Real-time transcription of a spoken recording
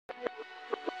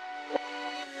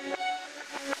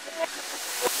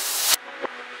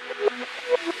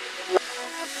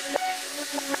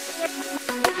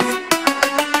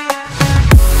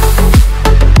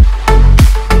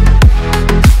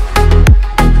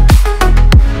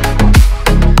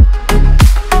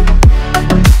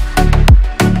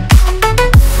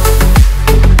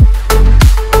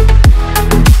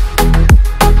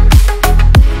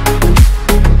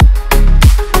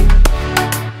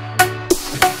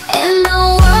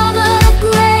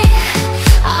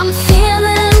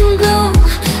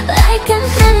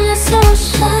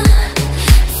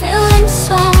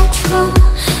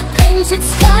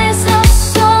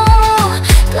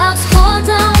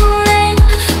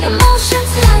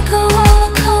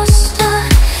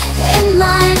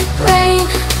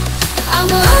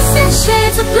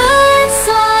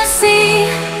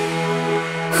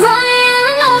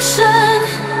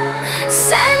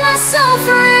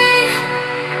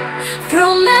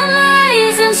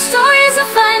and stories I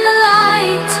find the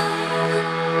light.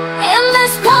 In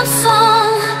this pop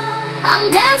song, I'm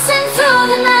dancing through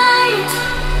the night.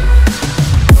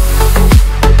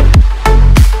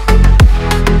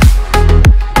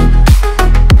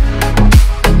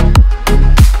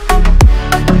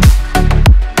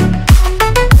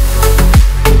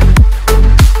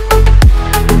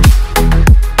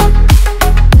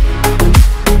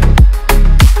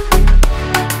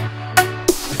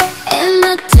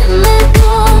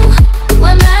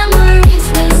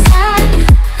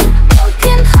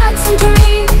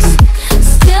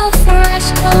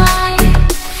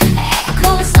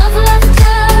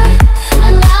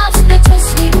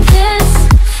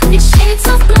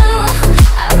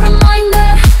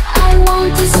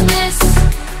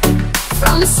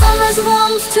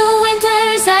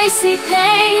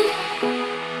 Pain.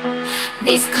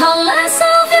 These colors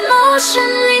of emotion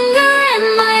linger in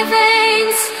my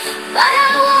veins, but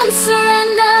I won't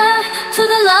surrender to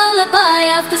the lullaby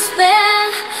of despair.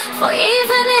 For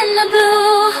even in the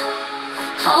blue,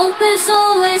 hope is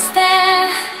always there.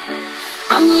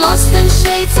 I'm lost in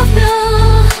shades of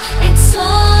blue, it's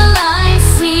all I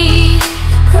see.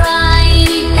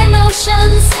 Crying in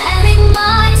oceans, setting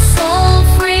my soul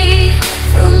free.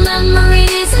 Through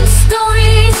memories and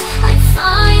stories, I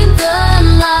find the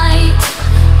light.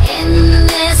 In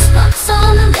this pop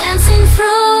song, I'm dancing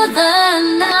through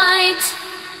the night.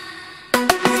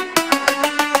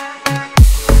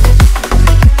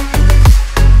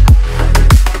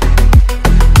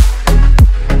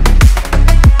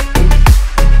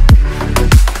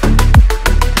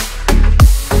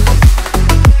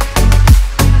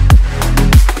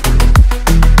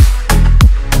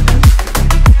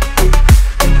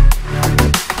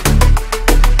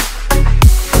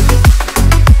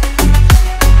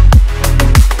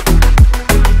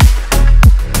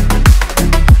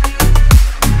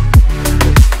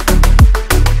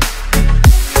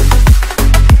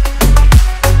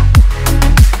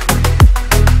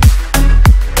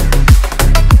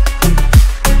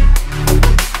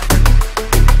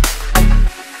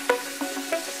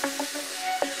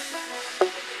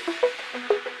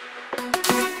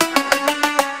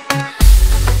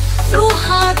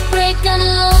 And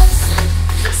lost,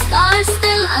 stars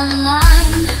still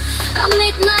align. A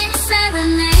midnight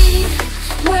serenade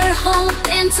where hope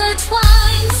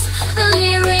intertwines. The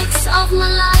lyrics of my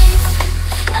life,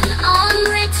 an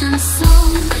unwritten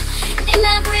song. In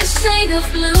every shade of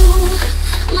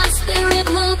blue, my spirit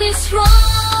will be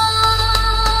strong.